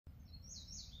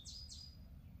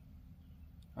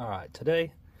All right,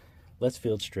 today let's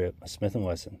field strip a Smith and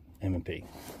Wesson M&P.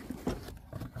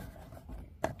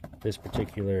 This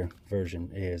particular version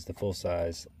is the full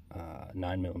size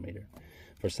 9mm.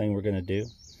 First thing we're going to do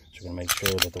is we're going to make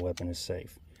sure that the weapon is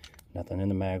safe. Nothing in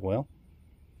the mag well,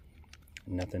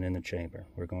 nothing in the chamber.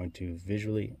 We're going to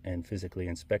visually and physically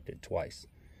inspect it twice.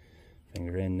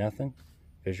 Finger in, nothing.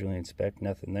 Visually inspect,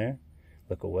 nothing there.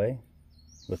 Look away,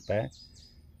 look back,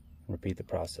 repeat the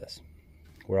process.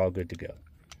 We're all good to go.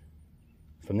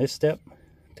 From this step,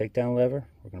 takedown lever,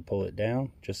 we're going to pull it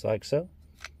down just like so.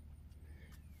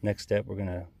 Next step, we're going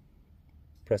to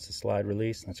press the slide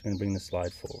release, and that's going to bring the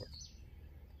slide forward.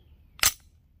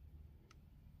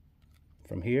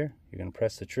 From here, you're going to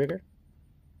press the trigger.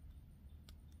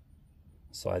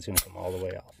 The slide's going to come all the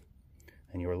way off,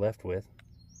 and you're left with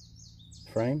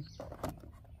frame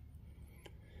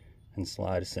and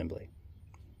slide assembly.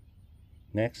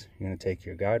 Next, you're going to take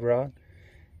your guide rod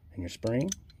and your spring,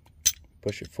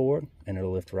 push it forward, and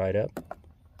it'll lift right up.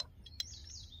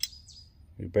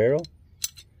 Your barrel,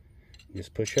 you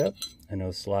just push up and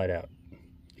it'll slide out.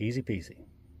 Easy peasy.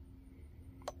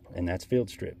 And that's field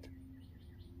stripped.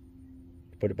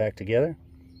 To put it back together,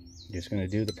 you're just going to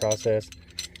do the process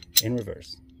in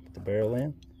reverse. Put the barrel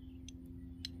in,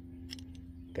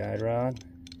 guide rod,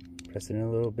 press it in a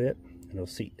little bit, and it'll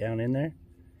seat down in there.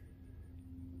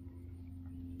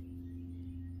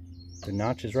 The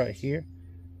notches right here,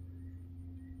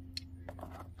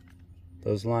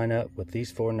 those line up with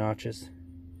these 4 notches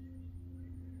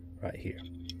right here.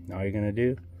 Now all you're going to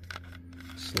do,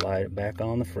 slide it back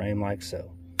on the frame like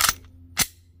so.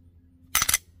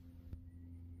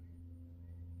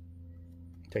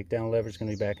 Takedown lever is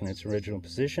going to be back in its original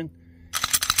position.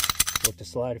 Work the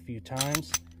slide a few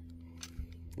times,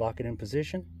 lock it in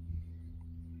position.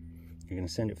 You're going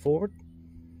to send it forward.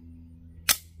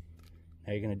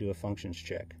 Now you're going to do a functions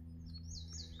check.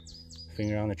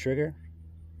 Finger on the trigger,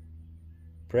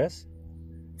 press,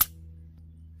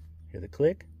 hear the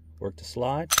click, work the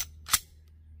slide,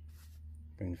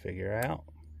 bring the figure out,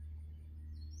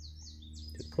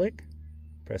 do the click,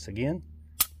 press again.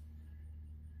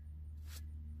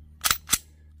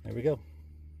 There we go.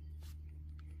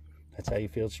 That's how you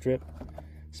field strip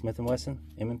Smith and Wesson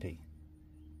M&P.